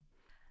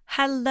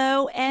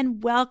Hello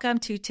and welcome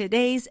to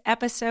today's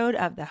episode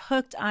of the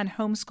Hooked on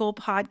Homeschool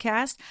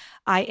podcast.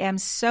 I am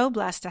so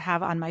blessed to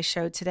have on my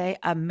show today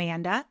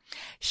Amanda.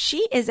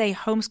 She is a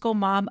homeschool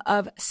mom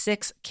of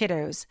 6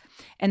 kiddos,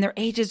 and their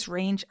ages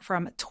range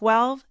from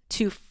 12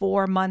 to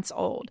 4 months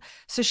old.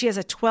 So she has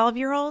a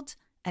 12-year-old,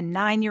 a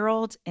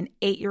 9-year-old, an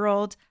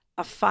 8-year-old,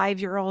 a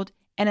 5-year-old,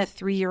 and a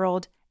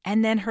 3-year-old,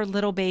 and then her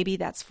little baby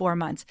that's 4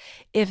 months.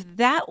 If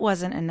that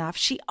wasn't enough,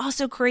 she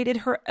also created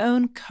her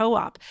own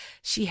co-op.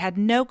 She had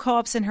no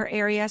co-ops in her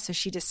area, so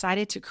she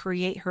decided to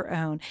create her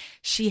own.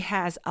 She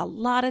has a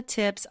lot of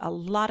tips, a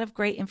lot of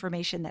great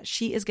information that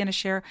she is going to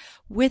share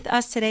with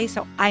us today.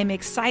 So I'm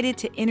excited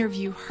to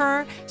interview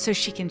her so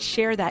she can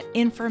share that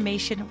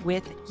information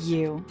with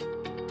you.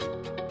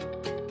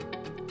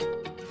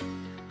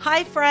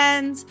 Hi,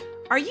 friends.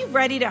 Are you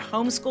ready to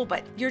homeschool,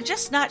 but you're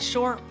just not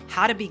sure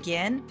how to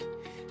begin?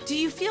 Do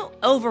you feel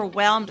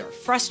overwhelmed or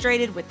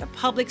frustrated with the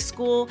public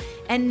school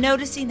and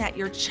noticing that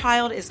your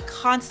child is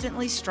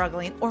constantly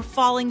struggling or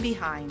falling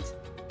behind?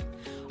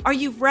 Are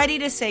you ready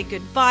to say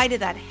goodbye to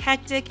that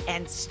hectic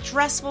and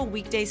stressful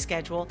weekday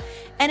schedule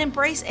and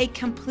embrace a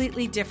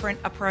completely different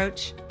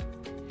approach?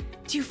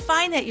 Do you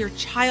find that your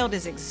child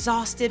is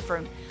exhausted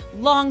from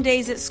long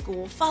days at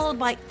school, followed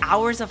by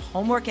hours of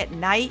homework at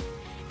night?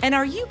 And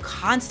are you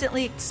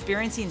constantly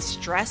experiencing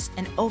stress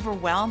and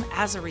overwhelm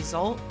as a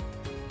result?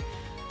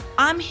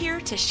 I'm here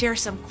to share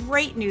some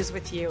great news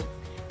with you.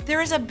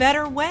 There is a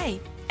better way,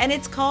 and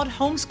it's called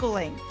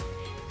homeschooling.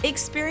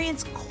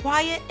 Experience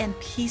quiet and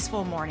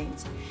peaceful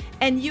mornings,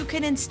 and you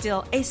can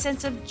instill a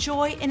sense of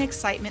joy and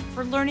excitement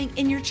for learning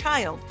in your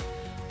child.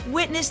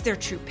 Witness their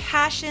true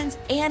passions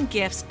and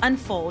gifts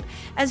unfold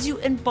as you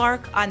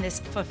embark on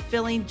this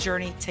fulfilling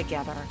journey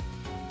together.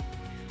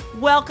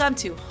 Welcome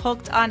to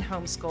Hooked on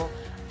Homeschool.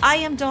 I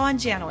am Dawn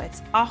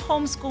Janowitz, a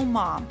homeschool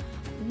mom,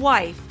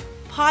 wife,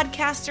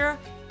 podcaster,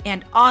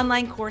 and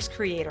online course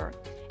creator.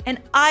 And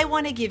I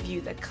want to give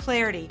you the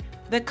clarity,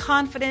 the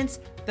confidence,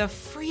 the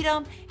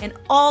freedom, and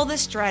all the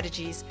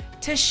strategies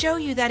to show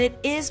you that it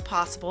is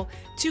possible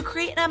to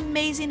create an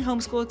amazing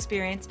homeschool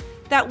experience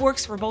that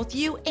works for both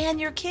you and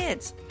your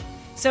kids.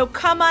 So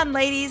come on,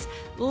 ladies,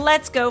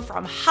 let's go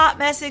from Hot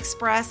Mess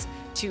Express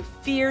to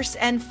fierce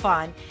and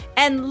fun,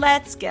 and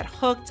let's get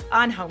hooked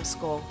on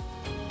homeschool.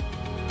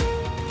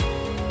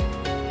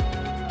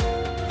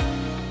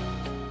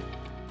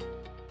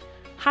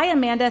 Hi,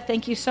 Amanda.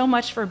 Thank you so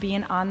much for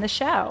being on the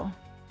show.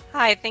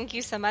 Hi, thank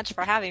you so much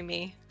for having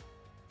me.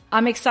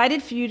 I'm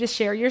excited for you to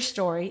share your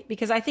story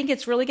because I think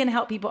it's really going to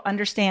help people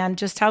understand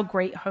just how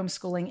great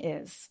homeschooling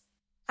is.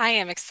 I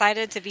am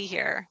excited to be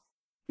here.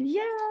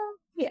 Yeah.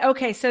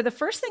 Okay, so the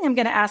first thing I'm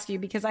going to ask you,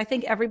 because I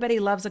think everybody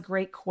loves a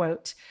great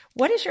quote,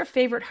 what is your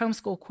favorite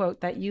homeschool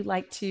quote that you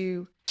like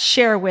to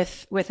share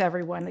with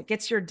everyone that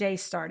gets your day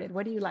started?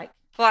 What do you like?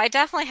 Well, I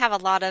definitely have a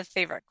lot of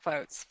favorite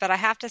quotes, but I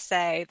have to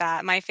say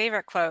that my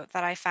favorite quote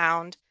that I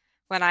found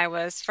when I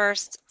was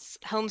first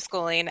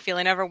homeschooling,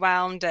 feeling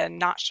overwhelmed and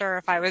not sure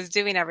if I was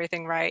doing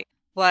everything right,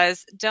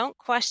 was don't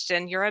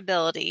question your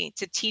ability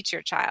to teach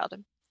your child.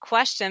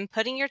 Question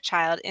putting your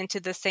child into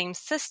the same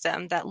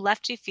system that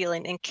left you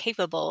feeling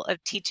incapable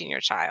of teaching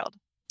your child.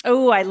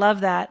 Oh, I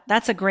love that.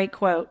 That's a great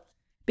quote.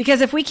 Because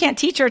if we can't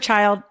teach our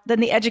child, then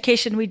the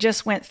education we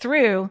just went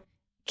through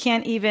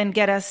can't even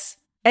get us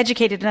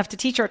educated enough to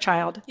teach our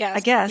child, Yes. I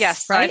guess.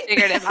 Yes. Right? So I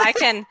figured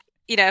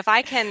if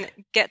I can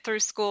get through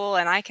school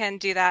and I can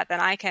do that, then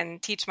I can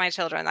teach my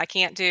children. I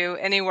can't do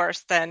any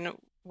worse than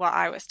what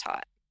I was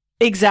taught.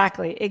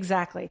 Exactly.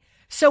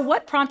 So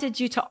what prompted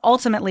you to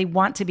ultimately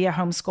want to be a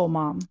homeschool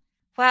mom?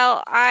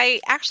 Well, I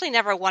actually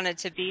never wanted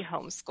to be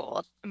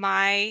homeschooled.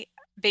 My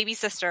baby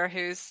sister,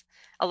 who's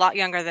a lot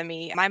younger than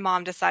me, my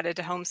mom decided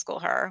to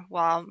homeschool her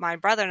while my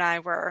brother and I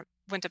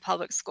went to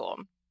public school.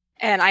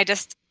 And I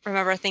just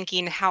remember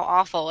thinking how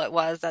awful it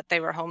was that they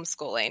were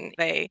homeschooling.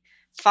 They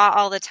fought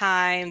all the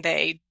time.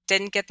 They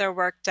didn't get their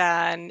work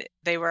done.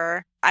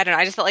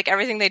 I just felt like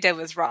everything they did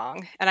was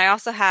wrong. And I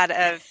also had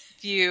a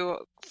few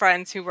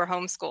friends who were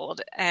homeschooled,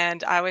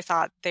 and I always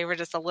thought they were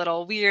just a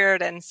little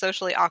weird and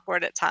socially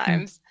awkward at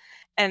times.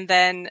 And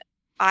then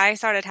I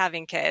started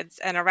having kids.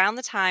 And around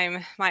the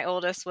time my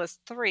oldest was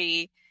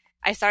 3,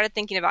 I started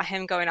thinking about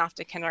him going off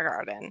to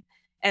kindergarten.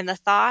 And the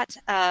thought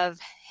of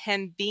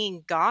him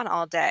being gone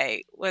all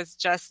day was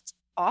just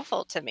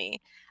awful to me.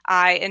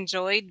 I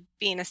enjoyed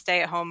being a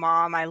stay-at-home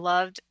mom. I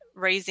loved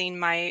raising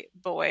my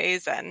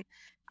boys, and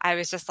I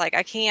was just like,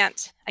 I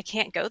can't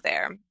go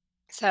there.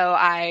 So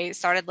I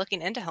started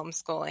looking into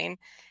homeschooling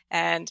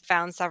and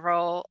found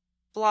several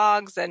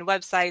blogs and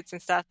websites and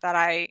stuff that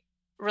I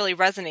really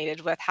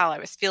resonated with how I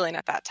was feeling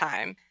at that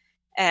time.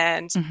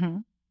 And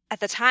at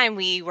the time,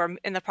 we were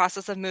in the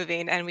process of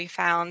moving, and I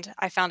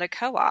found a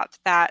co-op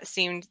that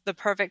seemed the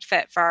perfect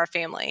fit for our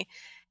family,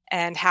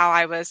 and how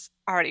I was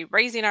already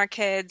raising our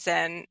kids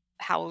and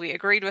how we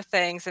agreed with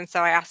things. And so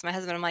I asked my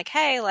husband, I'm like,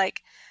 hey,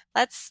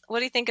 what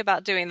do you think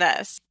about doing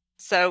this?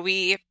 So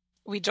we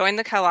joined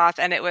the co-op,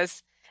 and it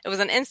was it was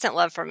an instant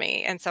love for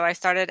me. And so I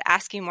started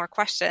asking more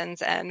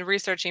questions and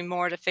researching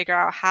more to figure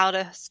out how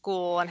to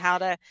school and how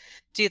to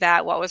do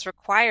that, what was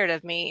required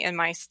of me in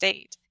my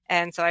state.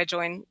 And so I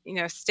joined,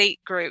 state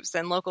groups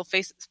and local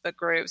Facebook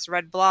groups,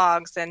 read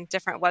blogs and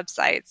different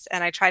websites,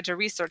 and I tried to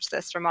research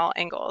this from all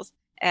angles.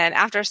 And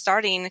after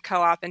starting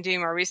co-op and doing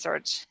more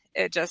research,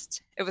 it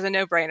was a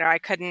no-brainer. I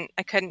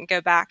couldn't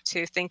go back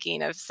to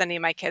thinking of sending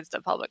my kids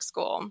to public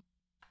school.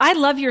 I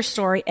love your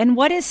story. And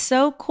what is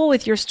so cool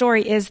with your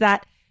story is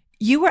that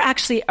you were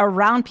actually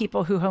around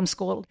people who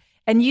homeschooled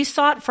and you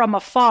saw it from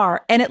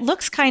afar, and it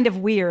looks kind of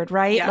weird,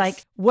 right? Yes.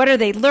 Like, what are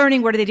they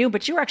learning? What are they doing?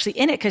 But you were actually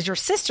in it because your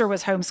sister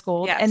was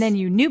homeschooled, Yes. and then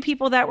you knew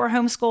people that were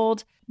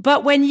homeschooled.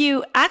 But when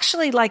you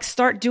actually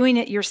start doing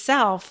it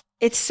yourself,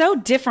 it's so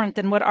different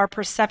than what our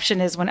perception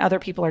is when other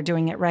people are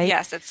doing it, right?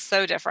 Yes, it's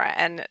so different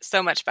and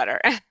so much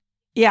better.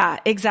 Yeah,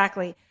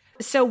 exactly.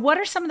 So what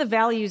are some of the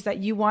values that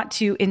you want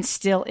to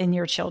instill in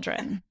your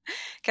children?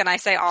 Can I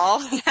say all?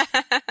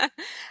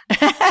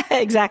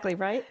 Exactly,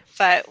 right?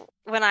 But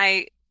when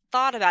I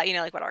thought about,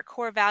 what our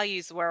core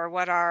values were,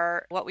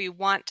 what we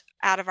want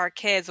out of our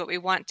kids, what we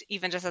want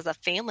even just as a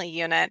family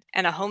unit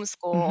and a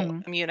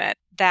homeschool unit,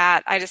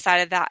 that I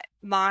decided that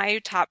my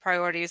top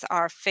priorities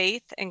are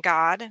faith in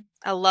God,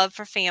 a love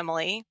for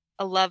family,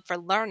 a love for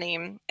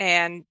learning,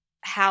 and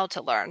how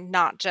to learn,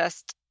 not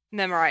just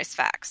memorize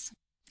facts.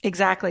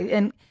 Exactly.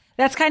 And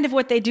that's kind of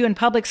what they do in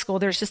public school.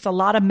 There's just a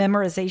lot of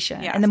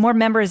memorization. Yes. And the more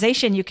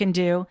memorization you can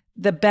do,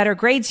 the better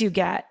grades you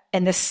get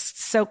and the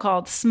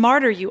so-called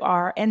smarter you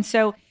are. And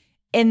so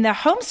in the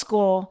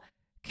homeschool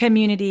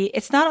community,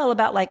 it's not all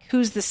about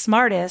who's the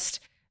smartest.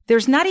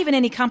 There's not even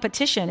any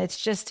competition. It's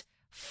just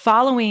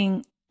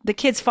following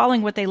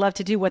what they love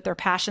to do, what their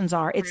passions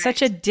are. It's Right.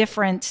 such a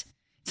different,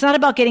 it's not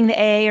about getting the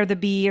A or the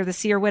B or the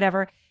C or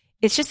whatever.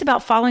 It's just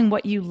about following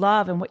what you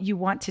love and what you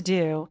want to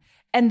do.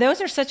 And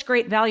those are such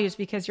great values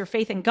because your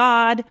faith in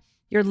God,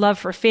 your love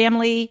for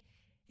family.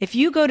 If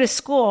you go to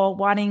school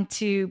wanting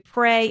to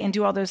pray and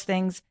do all those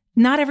things,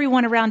 not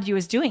everyone around you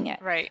is doing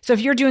it. Right. So if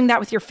you're doing that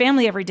with your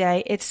family every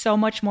day, it's so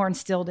much more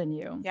instilled in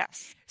you.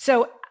 Yes.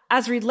 So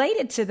as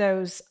related to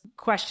those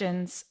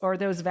questions or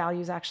those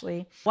values,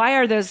 actually, why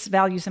are those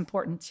values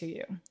important to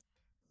you?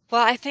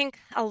 Well, I think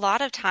a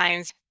lot of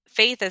times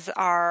faith is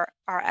our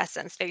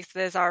essence. Faith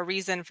is our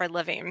reason for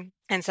living.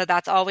 And so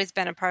that's always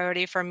been a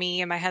priority for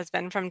me and my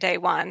husband from day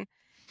one.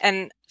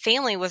 And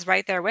family was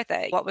right there with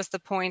it. What was the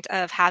point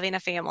of having a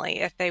family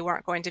if they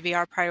weren't going to be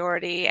our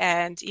priority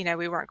and,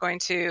 we weren't going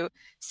to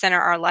center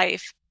our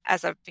life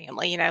as a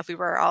family, if we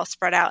were all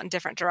spread out in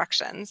different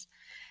directions.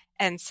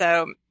 And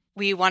so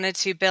we wanted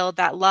to build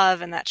that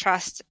love and that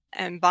trust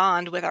and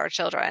bond with our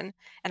children.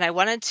 And I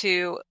wanted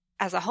to,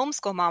 as a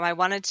homeschool mom, I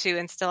wanted to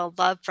instill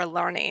a love for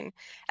learning,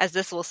 as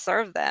this will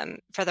serve them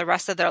for the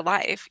rest of their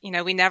life.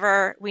 We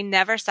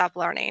never stop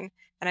learning.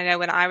 And I know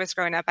when I was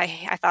growing up,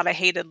 I thought I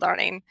hated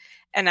learning.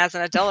 And as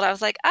an adult, I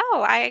was like,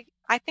 oh, I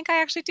think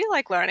I actually do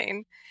like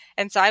learning.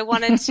 And so I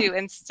wanted to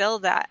instill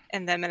that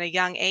in them at a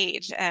young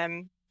age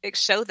and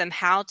show them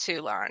how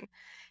to learn.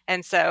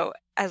 And so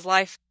as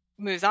life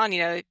moves on,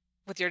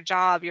 with your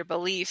job, your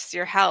beliefs,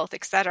 your health,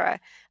 etc.,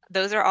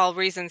 those are all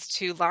reasons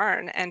to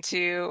learn and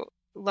to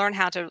learn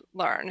how to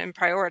learn and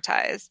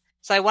prioritize.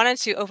 So I wanted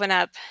to open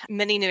up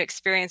many new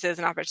experiences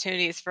and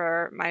opportunities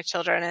for my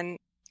children, and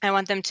I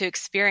want them to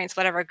experience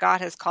whatever God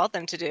has called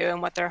them to do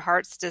and what their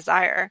hearts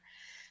desire.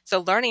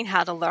 So learning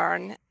how to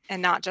learn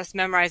and not just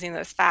memorizing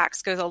those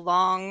facts goes a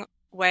long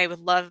way with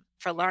love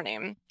for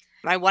learning.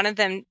 I wanted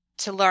them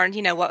to learn,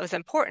 what was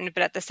important,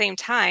 but at the same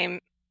time,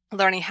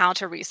 learning how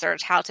to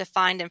research, how to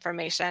find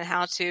information,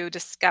 how to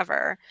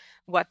discover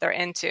what they're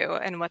into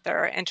and what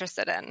they're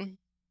interested in.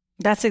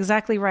 That's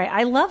exactly right.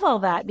 I love all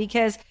that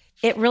because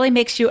it really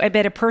makes you a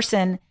better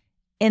person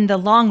in the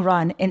long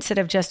run instead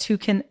of just who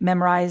can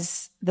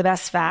memorize the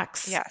best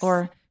facts. Yes.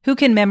 Or who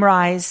can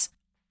memorize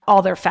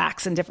all their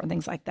facts and different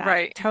things like that.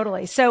 Right.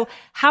 Totally. So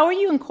how are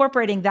you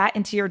incorporating that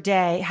into your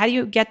day? How do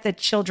you get the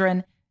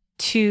children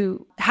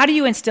how do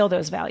you instill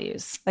those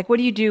values? What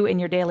do you do in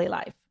your daily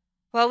life?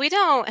 Well, we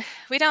don't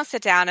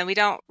sit down and we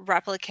don't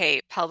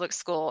replicate public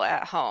school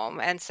at home.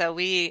 And so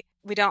we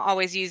don't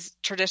always use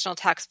traditional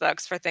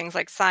textbooks for things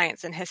like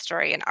science and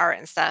history and art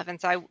and stuff.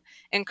 And so I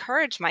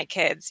encourage my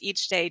kids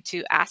each day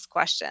to ask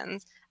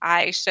questions.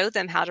 I show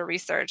them how to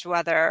research,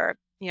 whether,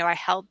 I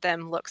help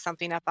them look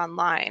something up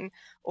online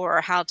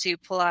or how to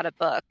pull out a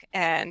book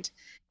and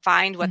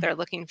find what they're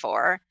looking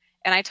for.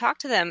 And I talk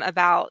to them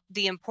about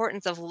the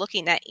importance of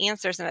looking at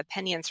answers and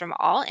opinions from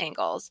all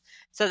angles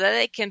so that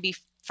they can be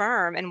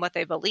firm in what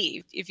they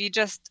believe. If you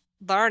just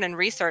learn and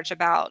research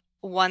about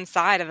one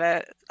side of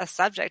a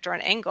subject or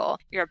an angle,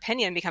 your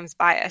opinion becomes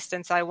biased.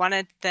 And so I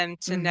wanted them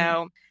to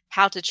know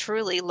how to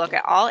truly look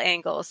at all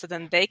angles so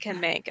then they can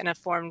make an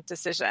informed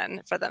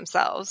decision for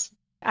themselves.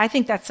 I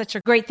think that's such a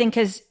great thing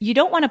because you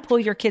don't want to pull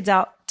your kids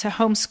out to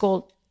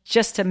homeschool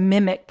just to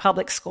mimic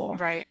public school.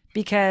 Right.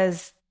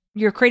 Because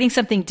you're creating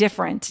something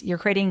different. You're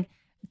creating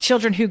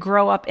children who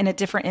grow up in a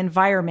different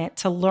environment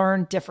to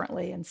learn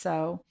differently. And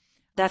so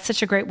that's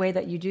such a great way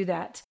that you do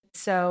that.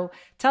 So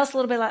tell us a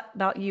little bit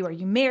about you. Are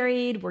you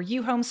married? Were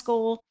you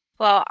homeschooled?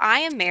 Well, I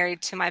am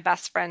married to my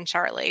best friend,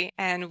 Charlie,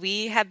 and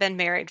we have been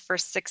married for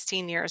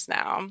 16 years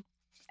now.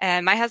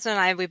 And my husband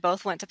and I, we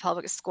both went to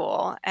public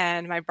school,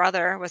 and my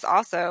brother was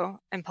also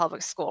in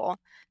public school.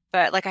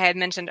 But like I had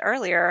mentioned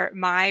earlier,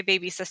 my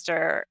baby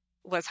sister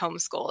was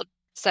homeschooled.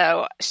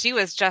 So she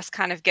was just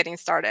kind of getting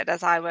started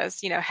as I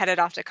was, headed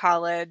off to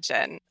college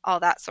and all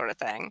that sort of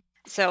thing.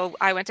 So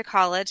I went to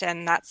college,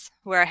 and that's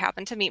where I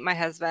happened to meet my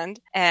husband.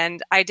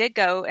 And I did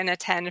go and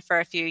attend for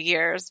a few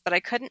years, but I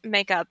couldn't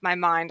make up my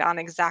mind on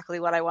exactly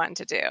what I wanted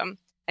to do.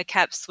 I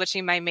kept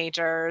switching my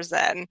majors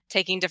and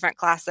taking different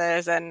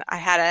classes, and I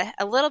had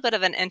a little bit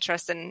of an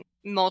interest in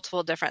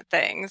multiple different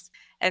things.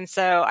 And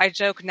so I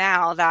joke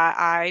now that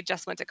I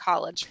just went to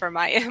college for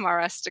my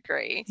MRS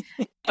degree,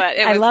 but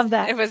I love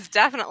that. It was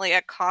definitely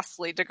a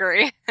costly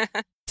degree.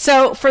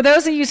 So for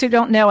those of you who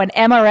don't know, an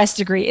MRS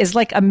degree is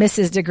like a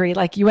Mrs. degree,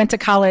 like you went to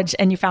college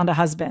and you found a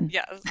husband.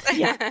 Yes.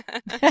 Yeah.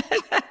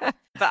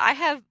 But I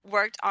have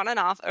worked on and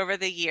off over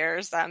the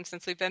years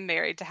since we've been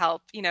married to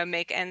help,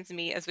 make ends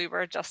meet as we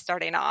were just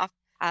starting off.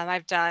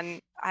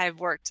 I've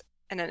worked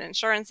in an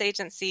insurance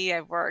agency.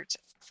 I've worked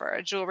for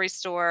a jewelry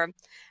store.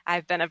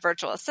 I've been a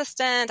virtual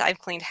assistant. I've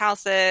cleaned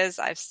houses.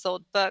 I've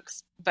sold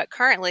books. But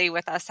currently,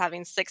 with us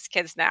having 6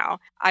 kids now,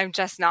 I'm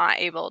just not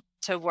able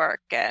to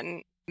work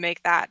and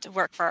make that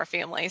work for our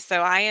family.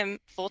 So I am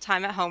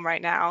full-time at home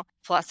right now,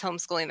 plus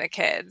homeschooling the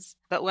kids.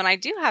 But when I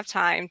do have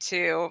time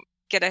to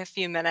get a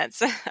few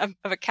minutes of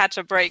a catch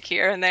a break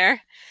here and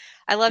there,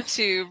 I love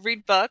to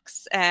read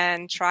books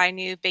and try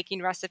new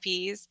baking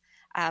recipes.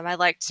 I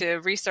like to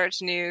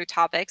research new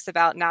topics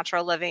about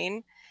natural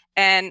living.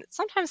 And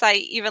sometimes I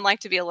even like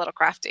to be a little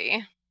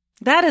crafty.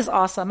 That is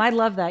awesome. I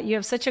love that. You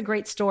have such a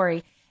great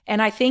story.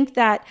 And I think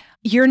that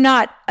you're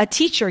not a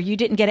teacher. You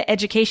didn't get an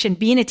education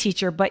being a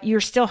teacher, but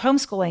you're still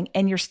homeschooling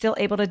and you're still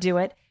able to do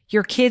it.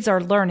 Your kids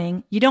are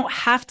learning. You don't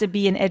have to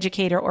be an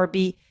educator or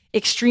be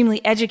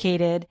extremely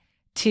educated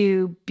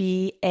to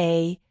be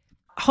a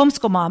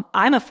homeschool mom.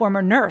 I'm a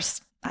former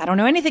nurse. I don't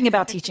know anything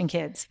about teaching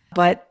kids,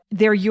 but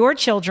they're your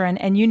children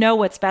and you know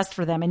what's best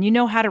for them and you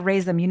know how to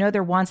raise them. You know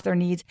their wants, their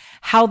needs,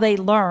 how they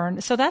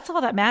learn. So that's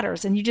all that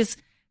matters. And you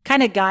just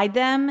kind of guide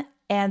them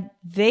and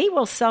they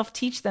will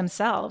self-teach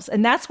themselves.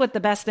 And that's what the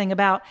best thing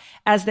about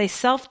as they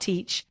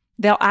self-teach,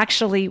 they'll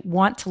actually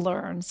want to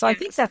learn. So I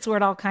think that's where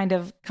it all kind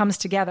of comes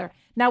together.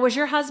 Now, was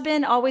your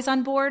husband always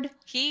on board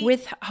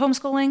with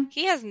homeschooling?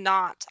 He has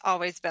not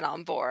always been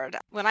on board.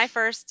 When I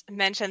first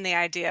mentioned the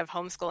idea of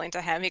homeschooling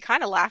to him, he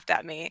kind of laughed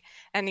at me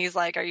and he's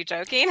like, "Are you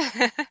joking?"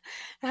 And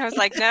I was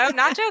like, "No,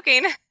 not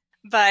joking."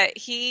 But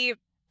he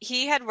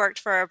had worked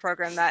for a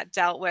program that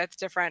dealt with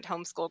different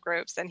homeschool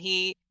groups, and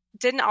he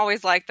didn't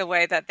always like the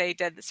way that they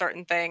did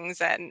certain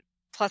things. And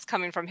plus,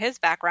 coming from his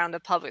background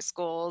of public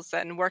schools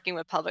and working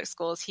with public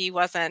schools, he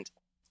wasn't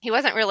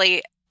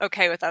really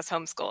okay with us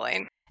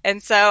homeschooling.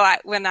 And so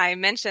when I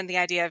mentioned the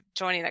idea of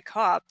joining a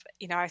co-op,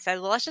 I said,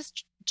 well, let's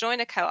just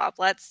join a co-op.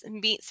 Let's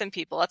meet some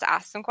people. Let's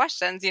ask some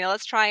questions.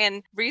 Let's try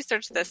and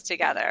research this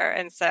together.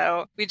 And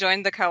so we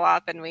joined the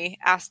co-op and we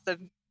asked the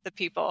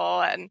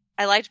people. And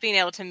I liked being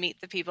able to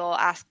meet the people,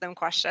 ask them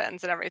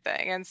questions and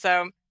everything. And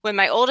so when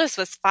my oldest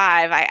was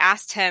 5, I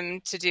asked him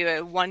to do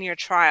a 1-year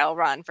trial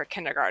run for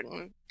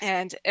kindergarten.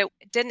 And it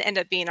didn't end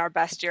up being our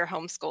best year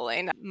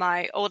homeschooling.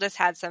 My oldest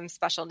had some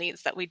special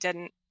needs that we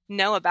didn't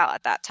know about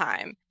at that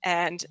time.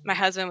 And my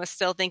husband was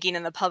still thinking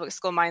in the public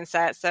school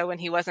mindset. So when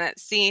he wasn't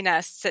seeing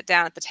us sit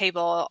down at the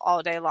table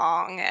all day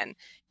long and,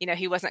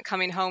 he wasn't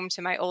coming home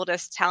to my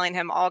oldest telling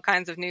him all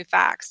kinds of new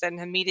facts and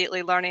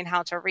immediately learning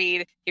how to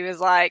read, he was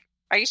like,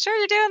 "Are you sure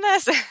you're doing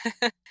this?"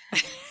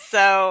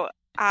 So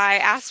I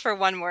asked for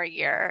 1 more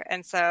year.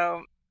 And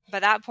so by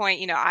that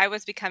point, I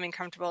was becoming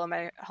comfortable in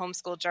my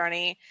homeschool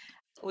journey.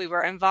 We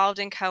were involved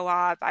in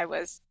co-op. I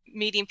was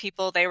meeting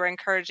people. They were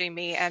encouraging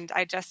me. And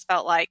I just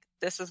felt like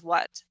this is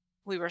what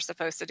we were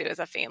supposed to do as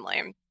a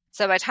family.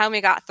 So by the time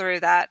we got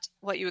through that,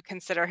 what you would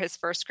consider his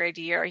first grade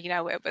year,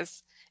 it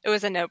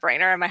was a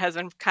no-brainer. And my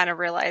husband kind of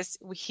realized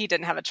he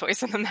didn't have a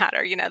choice in the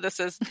matter. This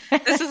is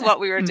what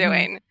we were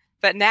doing.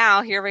 But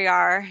now here we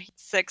are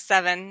 6,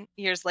 7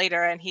 years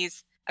later, and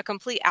he's a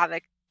complete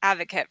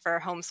advocate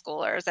for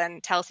homeschoolers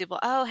and tells people,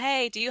 "Oh,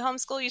 hey, do you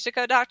homeschool? You should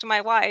go talk to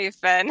my wife."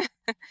 And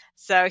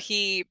so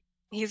he's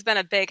been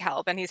a big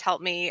help, and he's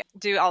helped me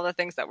do all the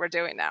things that we're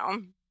doing now.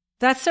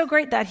 That's so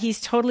great that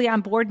he's totally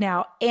on board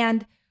now.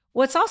 And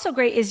what's also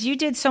great is you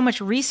did so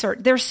much research.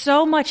 There's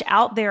so much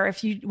out there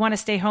if you want to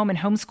stay home and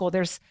homeschool.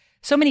 There's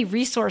so many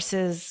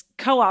resources,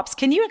 co-ops.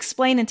 Can you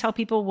explain and tell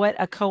people what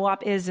a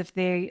co-op is if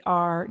they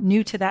are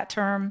new to that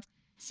term?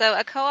 So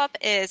a co-op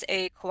is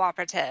a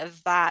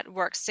cooperative that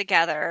works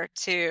together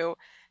to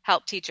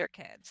help teach your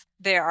kids.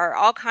 There are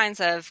all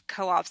kinds of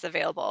co-ops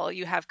available.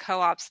 You have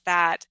co-ops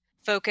that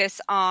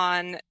focus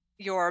on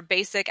your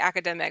basic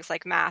academics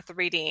like math,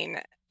 reading,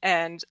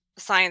 and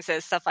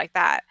sciences, stuff like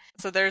that.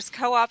 So there's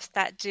co-ops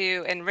that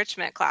do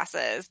enrichment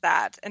classes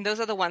and those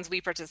are the ones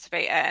we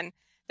participate in.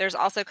 There's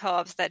also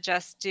co-ops that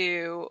just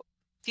do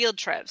field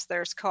trips.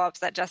 There's co-ops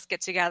that just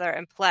get together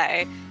and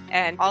play,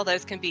 and all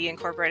those can be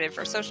incorporated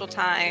for social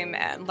time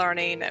and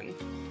learning and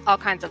all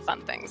kinds of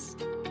fun things.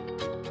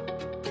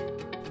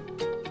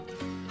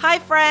 Hi,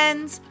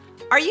 friends.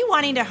 Are you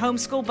wanting to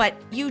homeschool, but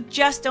you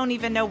just don't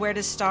even know where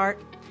to start?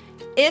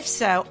 If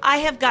so, I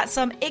have got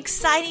some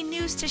exciting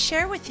news to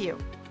share with you.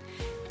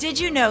 Did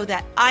you know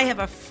that I have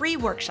a free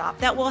workshop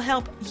that will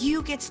help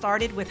you get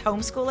started with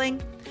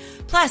homeschooling?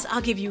 Plus,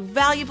 I'll give you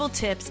valuable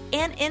tips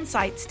and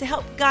insights to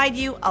help guide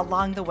you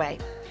along the way.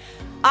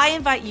 I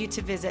invite you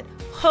to visit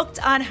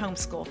Hooked on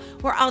Homeschool,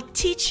 where I'll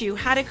teach you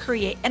how to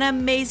create an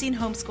amazing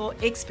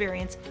homeschool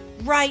experience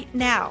right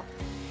now.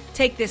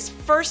 Take this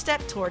first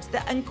step towards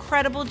the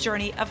incredible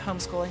journey of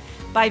homeschooling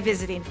by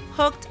visiting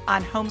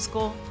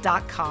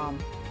hookedonhomeschool.com.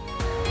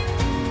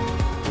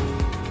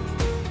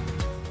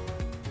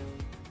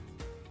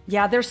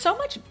 Yeah, there's so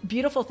much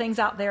beautiful things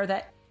out there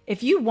that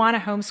if you want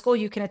to homeschool,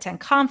 you can attend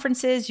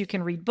conferences, you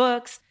can read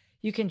books,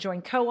 you can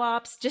join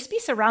co-ops, just be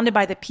surrounded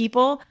by the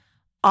people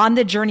on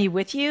the journey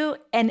with you.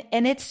 And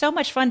it's so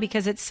much fun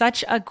because it's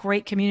such a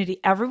great community.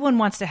 Everyone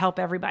wants to help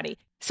everybody.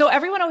 So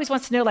everyone always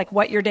wants to know like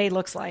what your day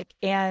looks like.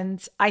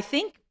 And I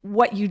think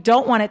what you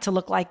don't want it to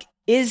look like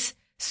is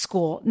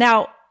school.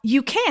 Now,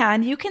 you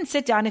can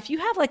sit down if you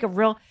have like a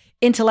real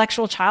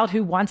intellectual child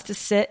who wants to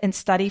sit and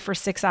study for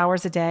 6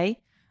 hours a day.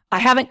 I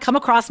haven't come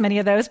across many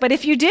of those, but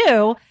if you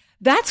do,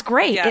 that's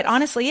great. Yes. It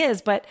honestly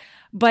is. But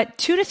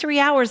 2 to 3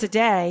 hours a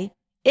day,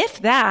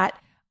 if that,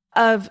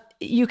 of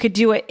you could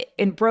do it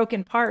in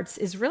broken parts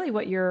is really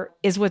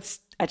what's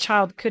a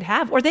child could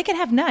have, or they could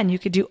have none. You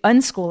could do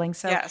unschooling.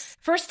 So yes.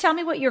 First tell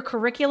me what your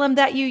curriculum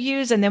that you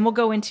use, and then we'll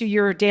go into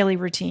your daily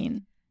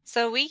routine.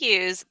 So we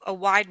use a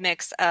wide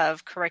mix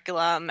of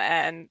curriculum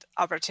and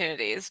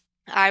opportunities.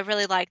 I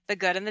really like the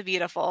good and the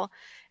beautiful.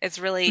 It's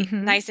really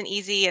nice and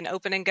easy and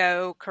open and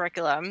go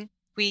curriculum.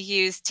 We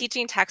use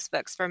teaching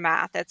textbooks for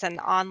math. It's an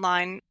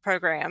online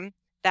program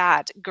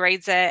that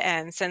grades it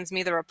and sends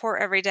me the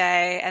report every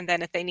day. And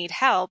then if they need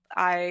help,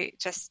 I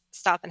just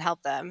stop and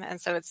help them.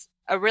 And so it's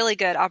a really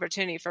good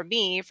opportunity for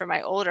me, for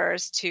my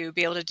olders, to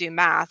be able to do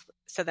math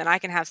so then I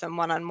can have some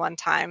one-on-one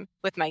time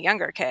with my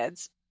younger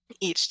kids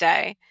each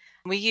day.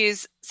 We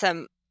use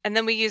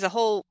a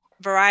whole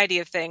variety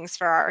of things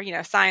for our,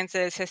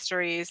 sciences,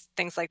 histories,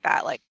 things like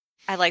that. Like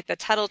I like the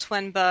Tuttle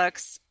Twin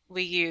books.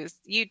 We use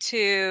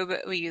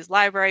YouTube. We use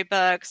library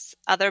books,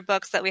 other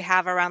books that we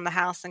have around the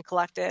house and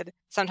collected.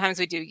 Sometimes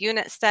we do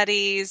unit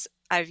studies.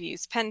 I've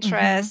used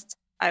Pinterest.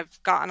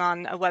 I've gotten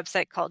on a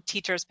website called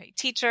Teachers Pay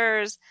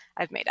Teachers.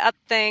 I've made up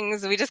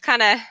things. We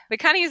kind of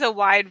use a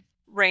wide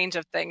range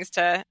of things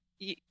to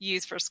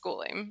use for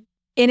schooling.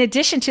 In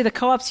addition to the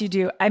co-ops you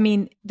do, I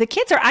mean, the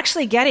kids are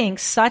actually getting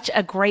such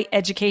a great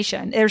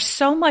education. There's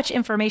so much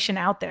information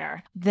out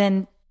there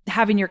than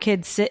having your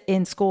kids sit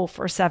in school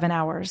for 7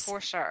 hours.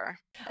 For sure.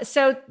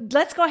 So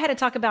let's go ahead and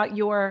talk about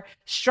your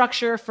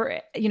structure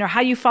for,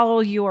 how you follow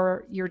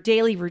your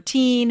daily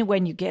routine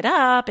when you get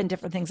up and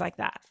different things like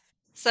that.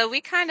 So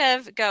we kind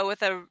of go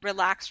with a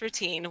relaxed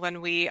routine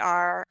when we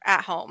are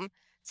at home.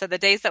 So the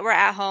days that we're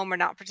at home, we're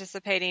not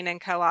participating in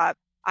co-op.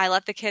 I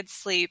let the kids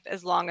sleep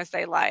as long as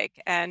they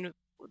like, and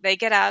they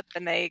get up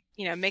and they,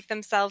 make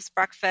themselves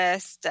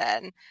breakfast,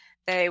 and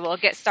they will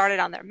get started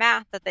on their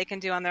math that they can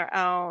do on their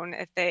own.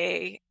 If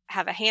they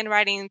have a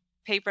handwriting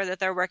paper that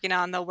they're working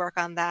on, they'll work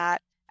on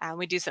that.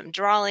 We do some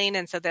drawing,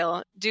 and so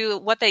they'll do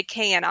what they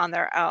can on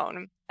their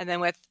own. And then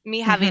with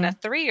me having a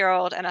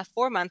 3-year-old and a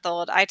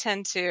 4-month-old, I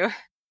tend to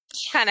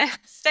kind of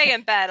stay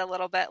in bed a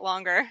little bit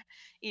longer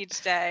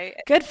each day.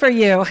 Good for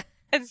you.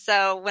 And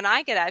so when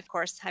I get up, of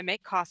course, I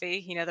make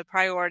coffee, the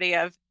priority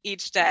of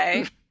each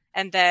day.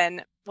 And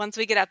then once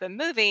we get up and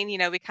moving,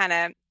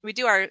 we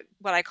do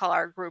what I call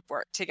our group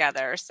work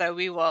together. So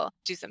we will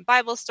do some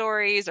Bible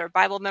stories or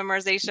Bible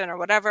memorization or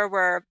whatever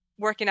we're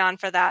working on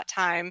for that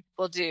time.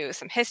 We'll do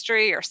some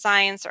history or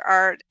science or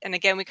art. And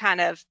again, we kind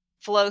of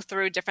flow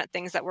through different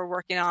things that we're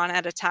working on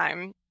at a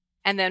time.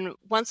 And then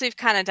once we've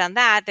kind of done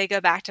that, they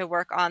go back to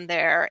work on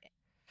their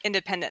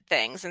independent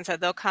things. And so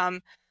they'll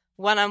come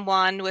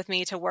one-on-one with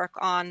me to work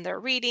on their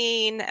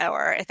reading,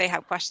 or if they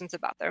have questions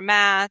about their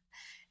math.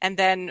 And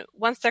then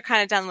once they're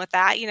kind of done with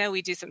that,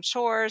 we do some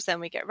chores and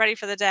we get ready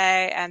for the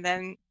day. And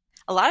then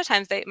a lot of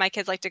times my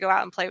kids like to go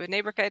out and play with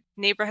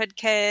neighborhood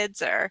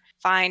kids, or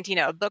find,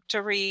 a book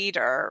to read,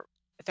 or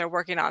if they're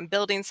working on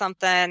building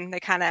something, they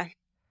kind of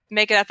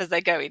make it up as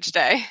they go each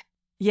day.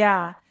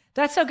 Yeah,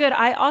 that's so good.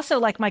 I also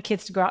like my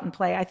kids to go out and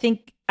play. I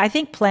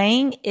think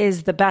playing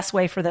is the best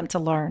way for them to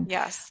learn.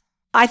 Yes.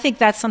 I think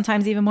that's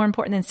sometimes even more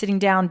important than sitting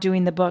down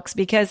doing the books,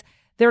 because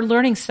they're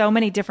learning so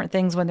many different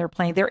things when they're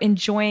playing. They're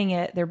enjoying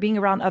it. They're being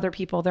around other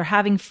people. They're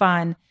having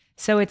fun.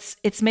 So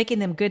it's making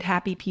them good,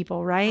 happy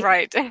people, right?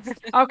 Right.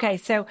 Okay.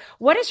 So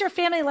what does your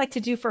family like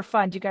to do for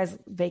fun? Do you guys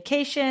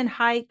vacation,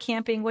 hike,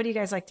 camping? What do you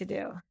guys like to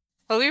do?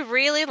 Well, we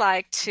really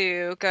like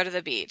to go to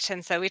the beach.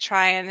 And so we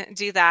try and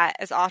do that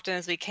as often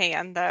as we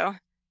can, though,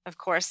 of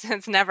course,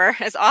 it's never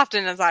as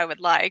often as I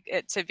would like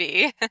it to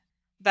be.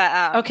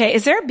 But okay.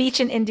 Is there a beach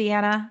in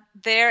Indiana?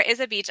 There is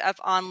a beach up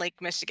on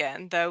Lake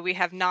Michigan, though we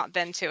have not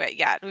been to it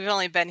yet. We've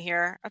only been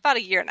here about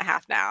a year and a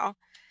half now.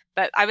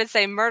 But I would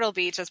say Myrtle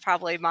Beach is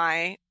probably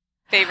my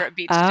favorite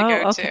beach to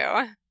go Oh, okay.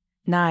 to.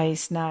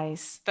 Nice,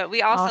 nice. But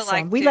we also Awesome.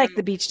 like We like the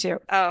to, beach too.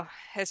 oh,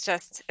 it's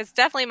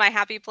definitely my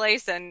happy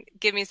place and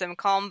give me some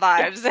calm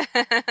Yep.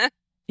 vibes.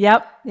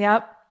 Yep.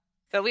 Yep.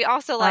 But we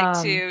also like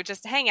Um, to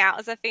just hang out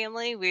as a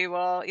family. We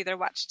will either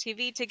watch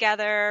TV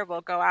together,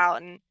 we'll go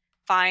out and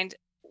find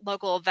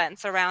local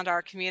events around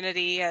our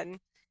community and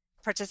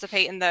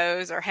participate in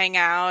those or hang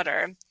out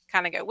or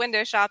kind of go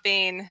window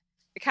shopping.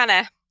 We kind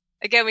of,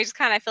 again, we just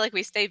kind of feel like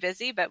we stay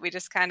busy, but we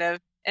just kind of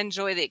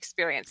enjoy the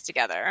experience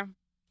together.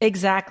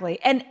 exactly.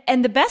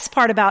 And the best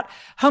part about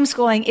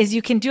homeschooling is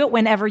you can do it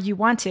whenever you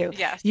want to.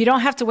 Yes, You don't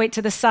have to wait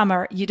till the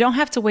summer. You don't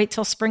have to wait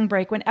till spring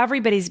break when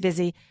everybody's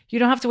busy. You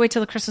don't have to wait till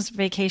the Christmas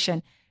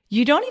vacation.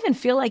 You don't even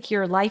feel like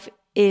your life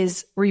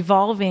is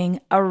revolving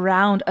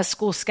around a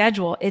school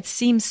schedule. It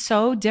seems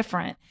so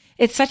different.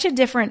 It's such a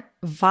different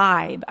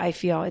vibe, I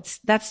feel.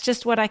 That's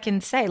just what I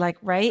can say. Like,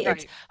 right?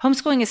 It's right.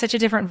 homeschooling is such a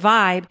different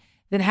vibe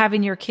than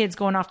having your kids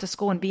going off to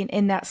school and being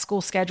in that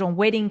school schedule and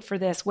waiting for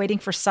this, waiting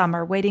for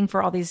summer, waiting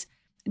for all these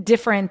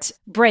different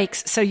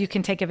breaks so you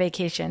can take a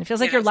vacation. It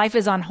feels like your Yes. life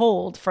is on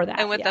hold for And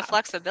that. with the Yeah.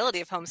 flexibility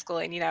of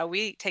homeschooling,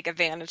 we take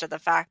advantage of the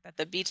fact that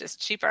the beach is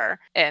cheaper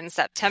in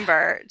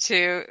September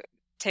to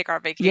take our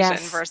vacation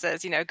Yes.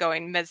 versus,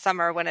 going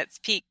midsummer when it's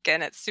peak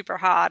and it's super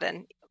hot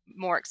and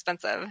more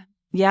expensive.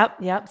 Yep.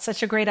 Yep.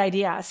 Such a great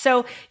idea.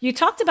 So you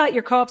talked about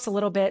your co-ops a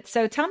little bit.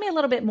 So tell me a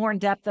little bit more in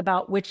depth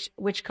about which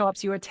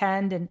co-ops you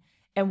attend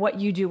and what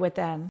you do with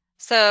them.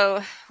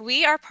 So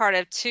we are part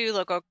of two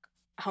local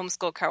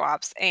homeschool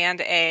co-ops and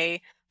a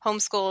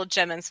homeschool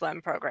gym and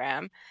swim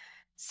program.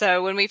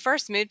 So when we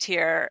first moved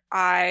here,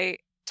 I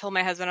told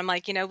my husband, I'm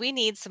like, we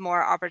need some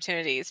more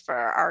opportunities for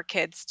our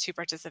kids to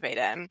participate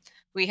in.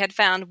 We had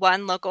found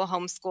one local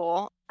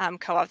homeschool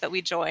co-op that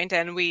we joined,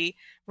 and we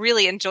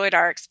really enjoyed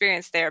our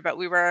experience there, but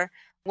we were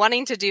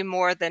wanting to do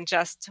more than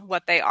just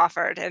what they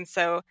offered. And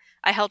so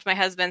I helped my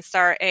husband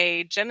start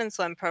a gym and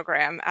swim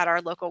program at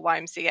our local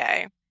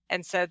YMCA.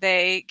 And so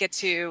they get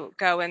to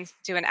go and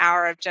do an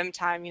hour of gym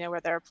time,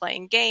 where they're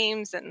playing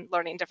games and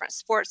learning different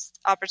sports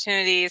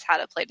opportunities, how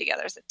to play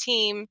together as a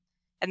team.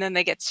 And then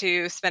they get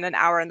to spend an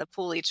hour in the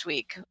pool each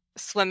week,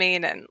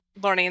 swimming and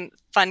learning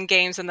fun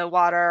games in the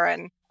water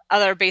and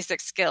other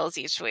basic skills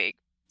each week.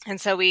 And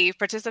so we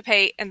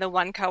participate in the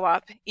one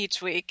co-op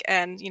each week,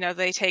 and,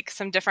 they take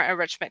some different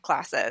enrichment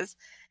classes.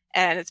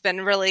 And it's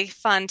been really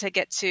fun to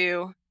get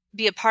to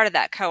be a part of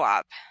that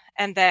co-op.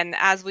 And then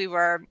as we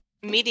were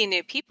meeting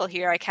new people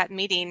here, I kept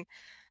meeting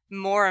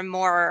more and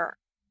more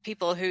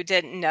people who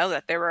didn't know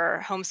that there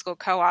were homeschool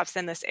co-ops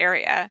in this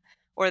area,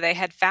 or they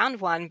had found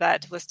one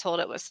but was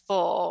told it was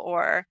full,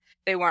 or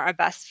they weren't a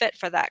best fit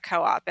for that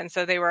co-op. And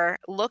so they were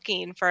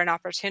looking for an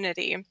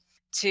opportunity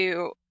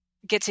to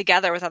get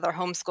together with other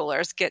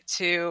homeschoolers, get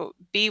to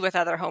be with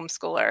other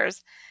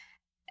homeschoolers.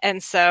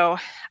 And so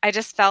I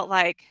just felt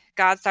like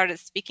God started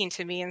speaking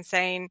to me and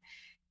saying,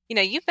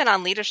 you've been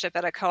on leadership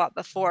at a co-op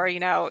before,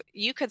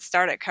 you could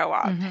start a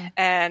co-op. Mm-hmm.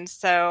 And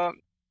so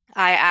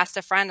I asked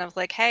a friend, I was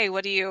like, hey,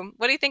 what do you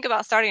think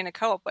about starting a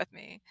co-op with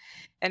me?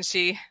 And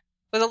she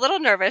was a little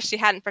nervous. She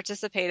hadn't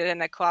participated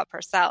in a co-op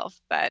herself,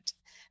 but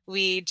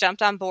we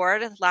jumped on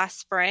board last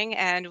spring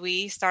and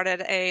we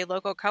started a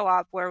local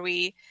co-op where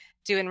we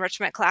do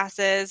enrichment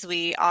classes.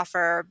 We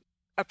offer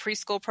a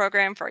preschool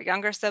program for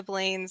younger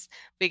siblings.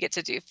 We get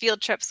to do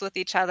field trips with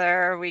each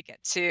other. We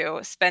get to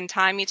spend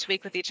time each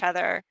week with each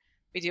other.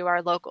 We do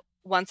our local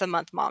once a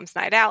month mom's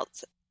night out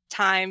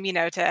time,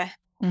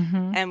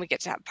 Mm-hmm. and we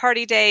get to have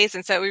party days.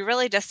 And so we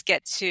really just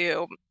get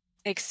to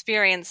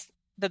experience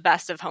the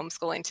best of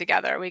homeschooling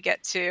together. We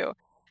get to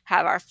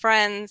have our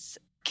friends,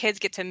 kids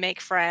get to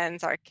make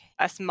friends,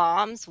 us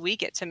moms, we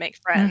get to make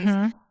friends,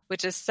 Mm-hmm.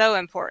 which is so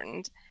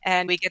important.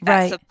 And we get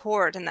that Right.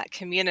 support and that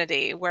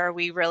community where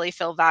we really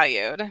feel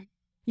valued.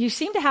 You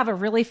seem to have a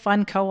really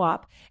fun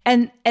co-op.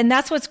 And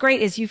that's what's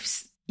great is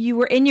you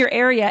were in your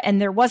area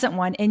and there wasn't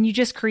one and you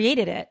just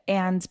created it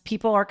and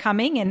people are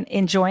coming and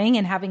enjoying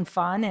and having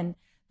fun, and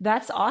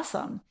that's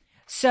awesome.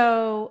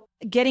 So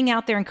getting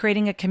out there and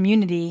creating a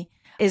community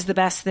is the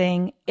best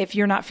thing if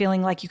you're not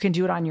feeling like you can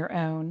do it on your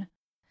own.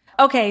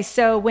 Okay,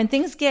 so when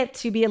things get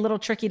to be a little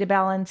tricky to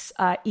balance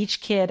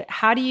each kid,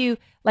 how do you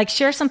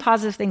share some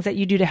positive things that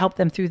you do to help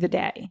them through the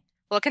day?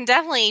 Well, it can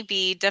definitely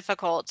be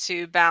difficult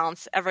to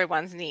balance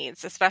everyone's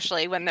needs,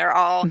 especially when they're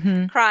all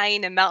Mm-hmm.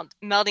 crying and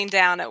melting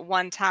down at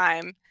one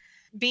time.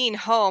 Being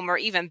home or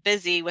even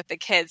busy with the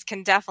kids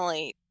can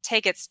definitely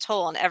take its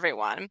toll on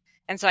everyone.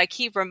 And so I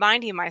keep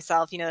reminding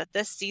myself, that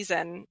this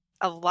season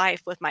of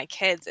life with my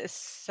kids is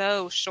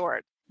so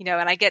short,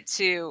 and I get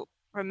to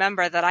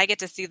remember that I get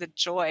to see the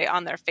joy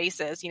on their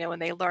faces, when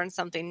they learn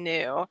something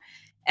new.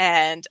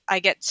 And I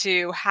get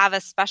to have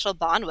a special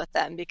bond with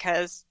them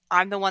because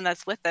I'm the one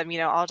that's with them,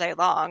 all day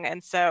long.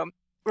 And so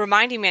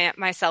reminding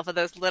myself of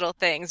those little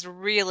things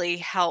really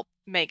help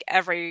make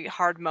every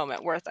hard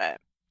moment worth it.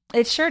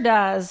 It sure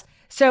does.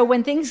 So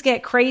when things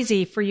get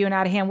crazy for you and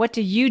out of hand, what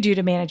do you do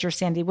to manage your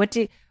sanity?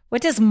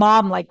 What does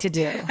mom like to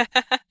do?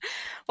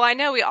 Well, I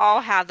know we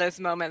all have those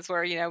moments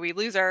where, we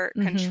lose our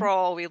Hmm.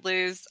 control, we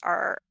lose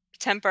our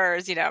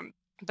tempers,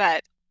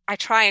 but I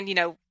try and,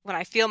 when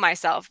I feel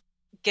myself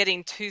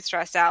getting too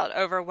stressed out,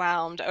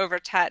 overwhelmed,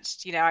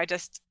 overtouched,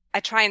 I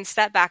try and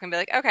step back and be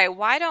like, okay,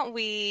 why don't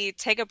we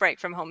take a break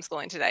from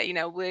homeschooling today?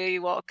 We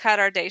will cut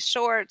our day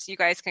short. You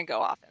guys can go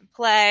off and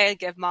play,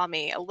 give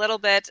mommy a little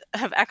bit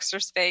of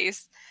extra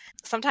space.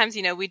 Sometimes,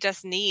 we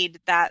just need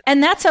that.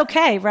 And that's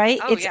okay, right?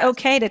 Oh, It's yes.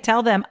 okay to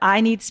tell them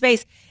I need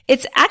space.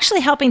 It's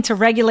actually helping to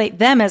regulate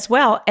them as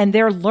well. And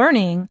they're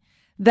learning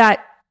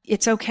that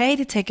it's okay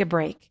to take a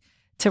break,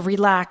 to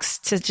relax,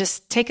 to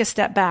just take a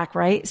step back,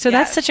 right? So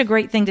that's Yes. such a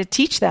great thing to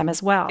teach them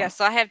as well. Yeah,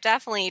 so I have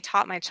definitely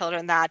taught my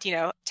children that,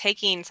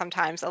 taking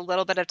sometimes a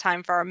little bit of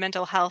time for our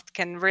mental health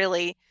can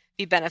really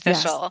be Yes.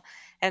 beneficial.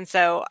 And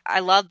so I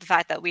love the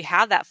fact that we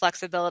have that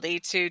flexibility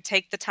to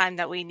take the time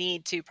that we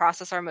need to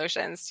process our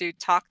emotions, to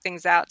talk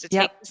things out, to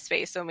take Yep. the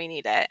space when we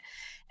need it.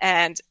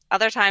 And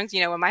other times,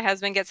 when my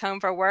husband gets home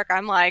from work,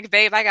 I'm like,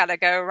 babe, I got to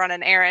go run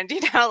an errand,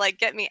 like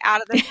get me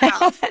out of this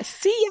house.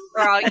 See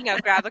Or ya. I'll,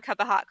 grab a cup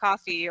of hot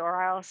coffee,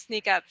 or I'll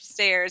sneak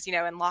upstairs,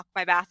 and lock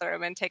my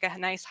bathroom and take a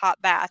nice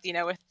hot bath,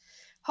 with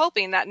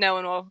hoping that no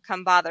one will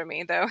come bother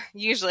me, though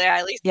usually I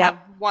at least have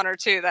Yep. one or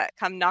two that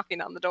come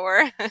knocking on the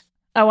door.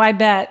 Oh, I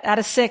bet out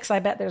of 6, I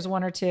bet there's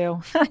 1 or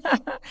 2.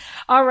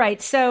 All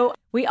right. So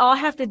we all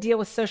have to deal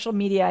with social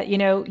media,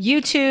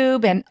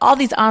 YouTube and all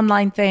these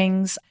online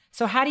things.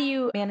 So how do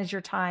you manage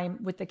your time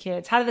with the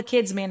kids? How do the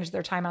kids manage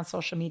their time on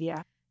social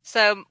media?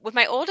 So with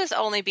my oldest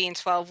only being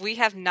 12, we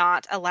have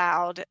not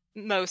allowed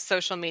most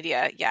social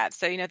media yet.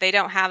 So, they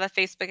don't have a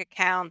Facebook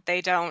account. They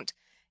don't,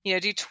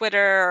 do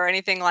Twitter or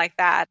anything like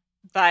that.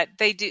 But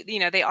they do,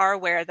 they are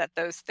aware that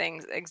those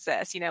things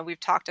exist. We've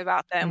talked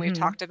about them. We've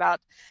Hmm. talked about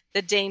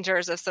the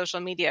dangers of social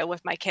media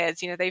with my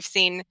kids. They've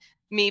seen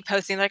me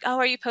posting like, oh,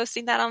 are you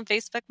posting that on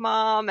Facebook,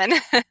 Mom? And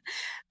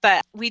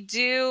but we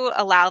do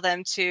allow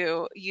them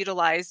to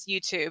utilize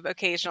YouTube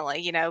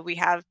occasionally. We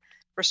have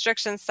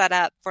restrictions set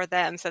up for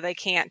them so they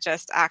can't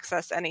just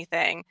access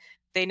anything.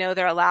 They know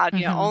they're allowed,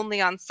 Hmm.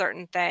 only on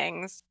certain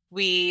things.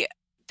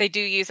 They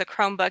do use a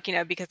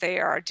Chromebook, because they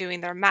are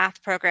doing their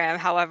math program.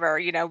 However,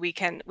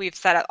 we've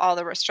set up all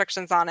the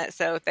restrictions on it.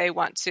 So if they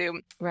want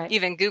to Right.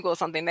 even Google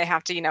something, they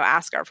have to,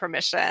 ask our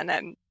permission.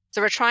 And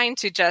so we're trying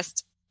to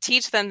just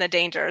teach them the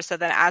dangers so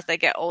that as they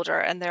get older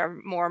and they're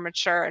more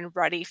mature and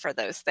ready for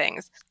those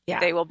things, Yeah.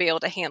 they will be able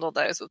to handle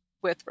those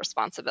with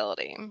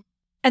responsibility.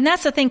 And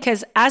that's the thing,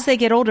 because as they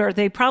get older,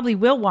 they probably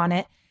will want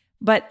it,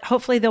 but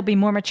hopefully they'll be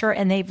more mature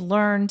and they've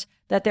learned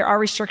that there are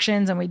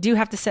restrictions and we do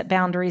have to set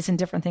boundaries and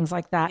different things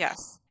like that.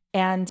 Yes.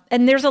 And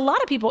there's a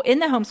lot of people in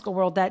the homeschool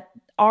world that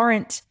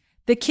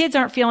the kids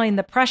aren't feeling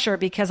the pressure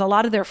because a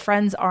lot of their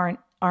friends aren't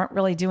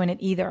really doing it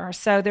either.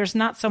 So there's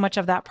not so much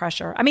of that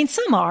pressure. I mean,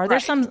 some are.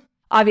 There's Right.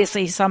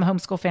 obviously some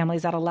homeschool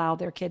families that allow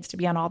their kids to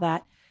be on all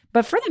that.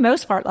 But for the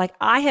most part, like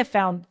I have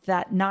found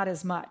that not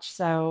as much.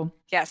 So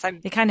Yes, I'm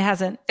it kind of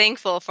hasn't.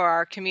 thankful for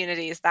our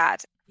communities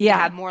that we Yeah,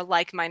 have more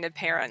like-minded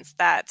parents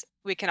that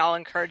we can all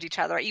encourage each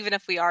other, even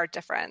if we are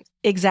different.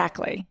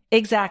 exactly.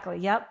 Exactly.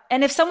 Yep.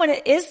 And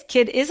if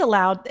kid is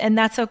allowed, and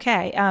that's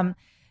okay.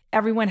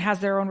 Everyone has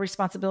their own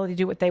responsibility to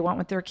do what they want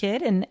with their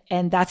kid.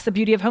 And that's the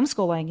beauty of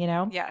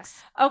homeschooling. Yes.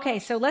 Okay.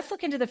 So let's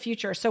look into the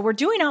future. So we're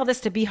doing all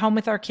this to be home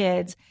with our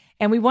kids,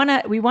 and we want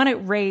to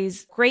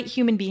raise great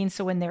human beings.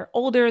 So when they're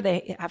older,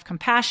 they have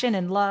compassion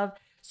and love.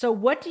 So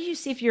what do you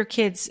see for your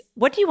kids?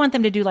 What do you want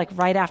them to do like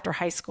right after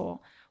high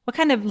school? What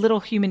kind of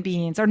little human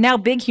beings or now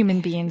big human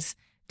beings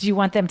do you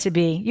want them to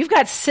be? You've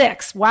got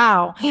 6.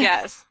 Wow.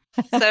 Yes.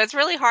 So it's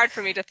really hard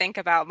for me to think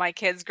about my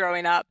kids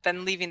growing up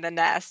and leaving the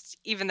nest,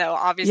 even though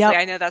obviously Yep.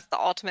 I know that's the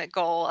ultimate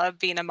goal of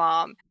being a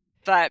mom.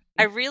 But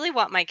I really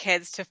want my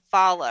kids to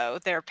follow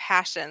their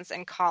passions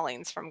and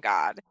callings from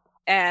God.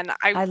 And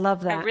I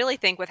love I that. really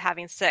think with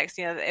having 6,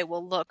 it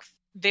will look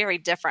very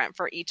different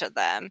for each of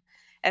them.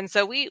 And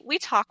so we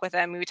talk with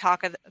them, we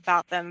talk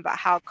about them about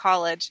how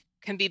college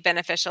can be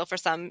beneficial for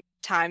some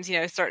times,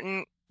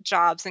 certain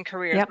jobs and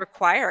careers Yep.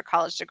 require a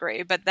college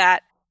degree, but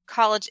that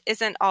college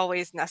isn't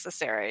always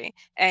necessary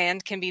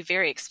and can be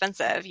very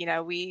expensive.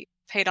 We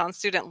paid on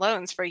student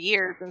loans for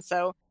years, and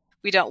so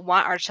we don't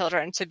want our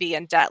children to be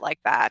in debt like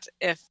that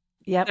if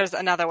Yep. there's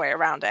another way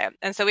around it.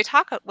 And so we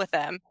talk with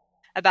them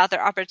about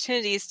their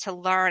opportunities to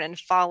learn and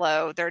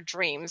follow their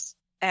dreams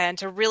and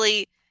to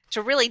really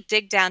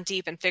dig down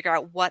deep and figure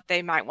out what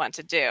they might want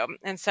to do.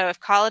 And so if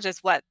college is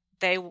what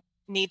they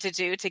need to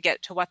do to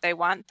get to what they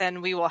want,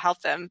 then we will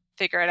help them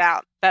figure it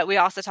out. But we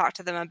also talk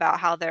to them about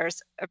how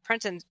there's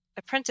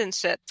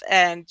apprenticeship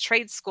and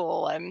trade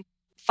school and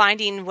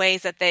finding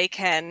ways that they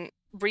can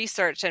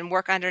research and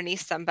work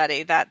underneath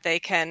somebody that they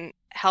can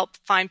help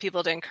find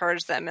people to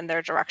encourage them in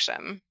their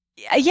direction.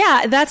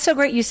 Yeah, that's so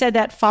great. You said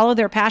that follow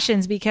their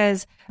passions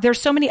because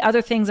there's so many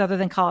other things other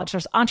than college.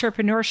 There's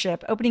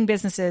entrepreneurship, opening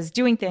businesses,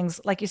 doing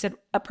things, like you said,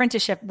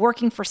 apprenticeship,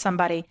 working for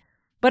somebody.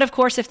 But of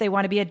course, if they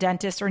want to be a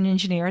dentist or an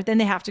engineer, then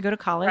they have to go to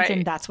college Right.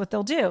 and that's what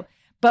they'll do.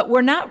 But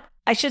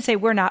I should say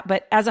we're not,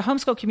 but as a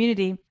homeschool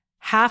community,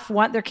 half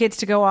want their kids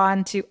to go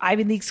on to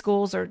Ivy League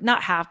schools, or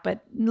not half,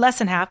 but less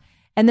than half.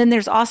 And then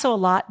there's also a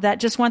lot that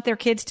just want their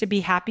kids to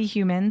be happy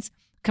humans,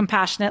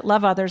 compassionate,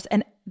 love others,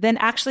 and then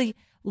actually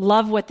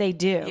love what they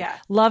do,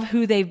 love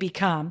who they've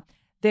become.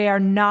 They are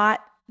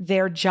not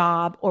their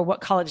job or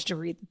what college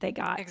degree that they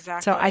got.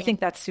 Exactly. So I think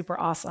that's super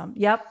awesome.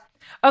 Yep.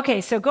 Okay,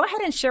 so go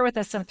ahead and share with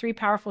us some 3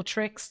 powerful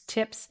tricks,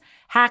 tips,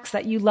 hacks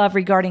that you love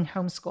regarding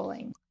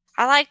homeschooling.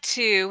 I like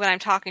to, when I'm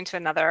talking to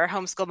another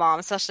homeschool mom,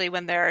 especially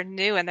when they're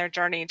new in their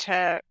journey,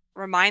 to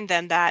remind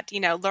them that,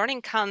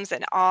 learning comes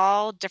in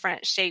all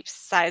different shapes,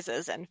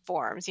 sizes, and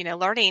forms.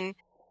 Learning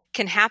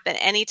can happen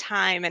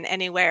anytime and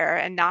anywhere,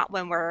 and not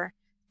when we're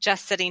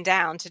just sitting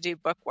down to do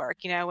book work.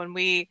 When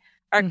we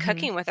are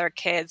cooking with our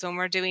kids, when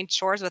we're doing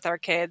chores with our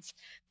kids,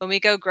 when we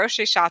go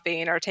grocery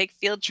shopping or take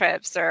field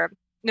trips, or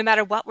no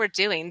matter what we're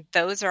doing,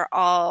 those are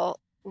all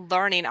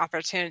learning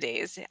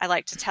opportunities. I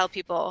like to tell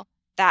people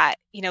that,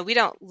 we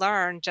don't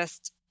learn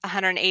just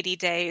 180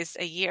 days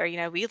a year.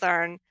 We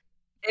learn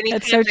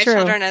anytime my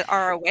children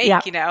are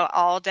awake,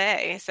 all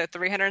day. So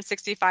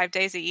 365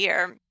 days a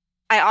year.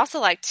 I also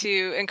like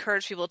to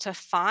encourage people to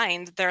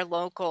find their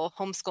local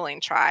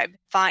homeschooling tribe.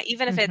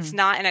 Even if it's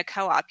not in a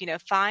co-op,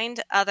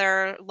 find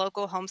other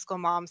local homeschool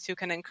moms who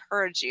can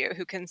encourage you,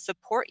 who can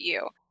support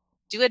you.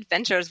 Do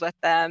adventures with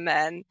them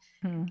and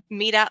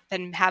meet up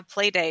and have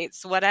play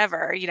dates,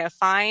 whatever.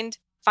 Find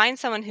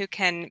someone who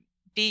can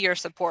be your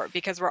support,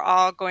 because we're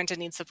all going to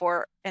need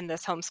support in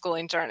this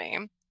homeschooling journey.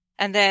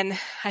 And then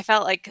I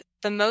felt like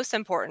the most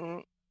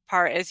important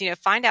part is,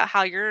 find out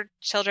how your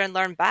children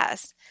learn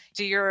best.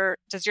 Does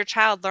your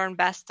child learn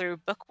best through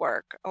book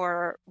work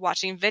or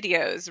watching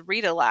videos,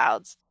 read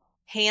alouds,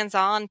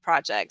 hands-on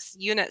projects,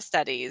 unit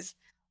studies,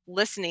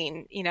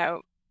 listening,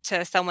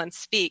 to someone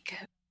speak?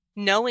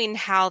 Knowing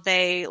how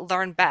they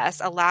learn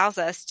best allows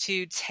us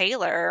to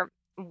tailor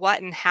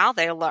what and how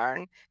they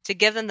learn to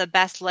give them the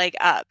best leg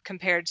up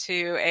compared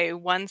to a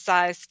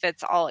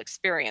one-size-fits-all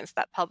experience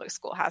that public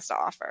school has to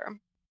offer.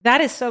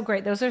 That is so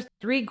great. Those are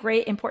 3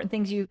 great important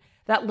things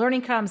that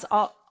learning comes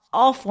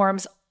all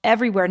forms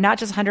everywhere, not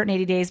just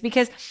 180 days.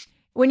 Because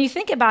when you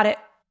think about it,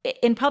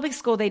 in public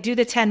school, they do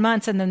the 10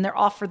 months and then they're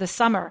off for the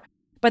summer.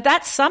 But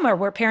that summer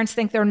where parents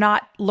think they're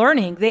not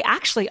learning, they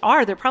actually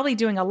are. They're probably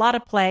doing a lot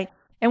of play.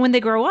 And when they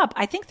grow up,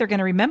 I think they're going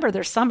to remember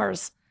their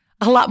summers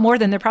a lot more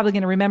than they're probably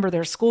going to remember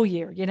their school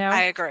year.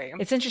 I agree.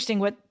 It's interesting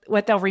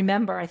what they'll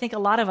remember. I think a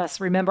lot of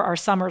us remember our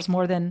summers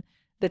more than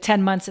the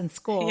 10 months in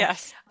school.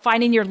 Yes.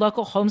 Finding your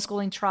local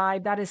homeschooling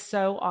tribe, that is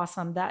so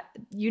awesome. That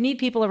you need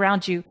people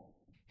around you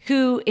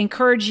who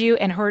encourage you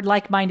and who are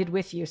like-minded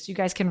with you, so you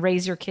guys can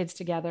raise your kids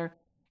together.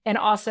 And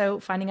also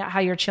finding out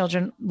how your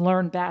children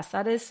learn best.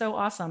 That is so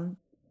awesome.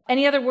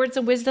 Any other words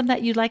of wisdom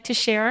that you'd like to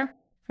share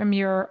from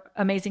your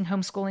amazing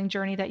homeschooling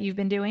journey that you've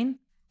been doing?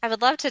 I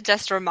would love to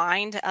just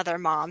remind other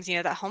moms,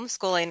 that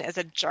homeschooling is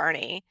a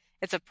journey.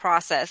 It's a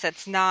process.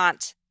 It's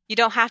not, you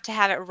don't have to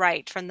have it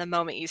right from the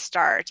moment you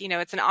start.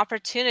 It's an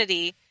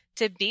opportunity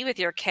to be with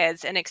your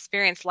kids and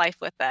experience life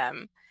with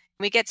them.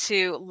 We get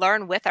to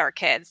learn with our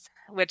kids,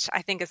 which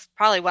I think is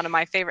probably one of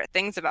my favorite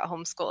things about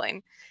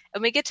homeschooling.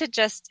 And we get to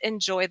just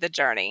enjoy the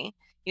journey.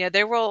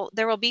 There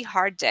will be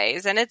hard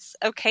days, and it's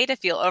okay to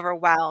feel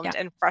overwhelmed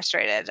and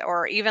frustrated,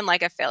 or even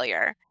like a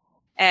failure.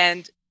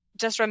 And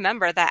just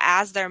remember that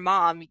as their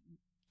mom,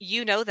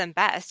 you know them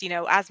best.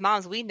 As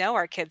moms, we know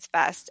our kids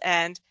best,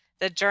 and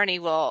the journey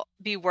will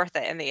be worth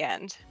it in the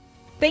end.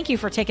 Thank you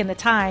for taking the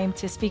time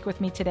to speak with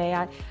me today.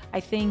 I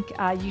think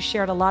you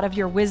shared a lot of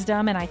your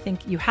wisdom, and I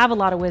think you have a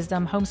lot of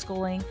wisdom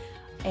homeschooling.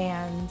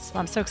 And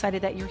I'm so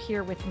excited that you're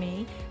here with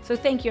me. So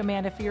thank you,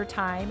 Amanda, for your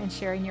time and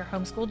sharing your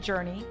homeschool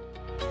journey.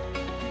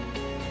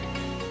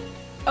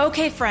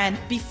 Okay, friend,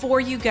 before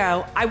you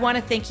go, I want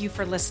to thank you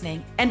for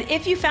listening. And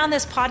if you found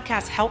this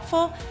podcast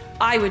helpful,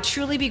 I would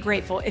truly be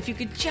grateful if you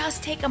could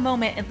just take a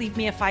moment and leave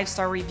me a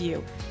 5-star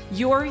review.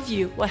 Your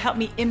review will help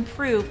me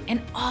improve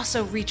and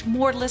also reach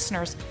more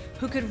listeners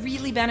who could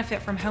really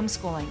benefit from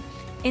homeschooling.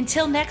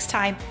 Until next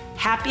time,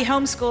 happy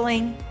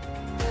homeschooling.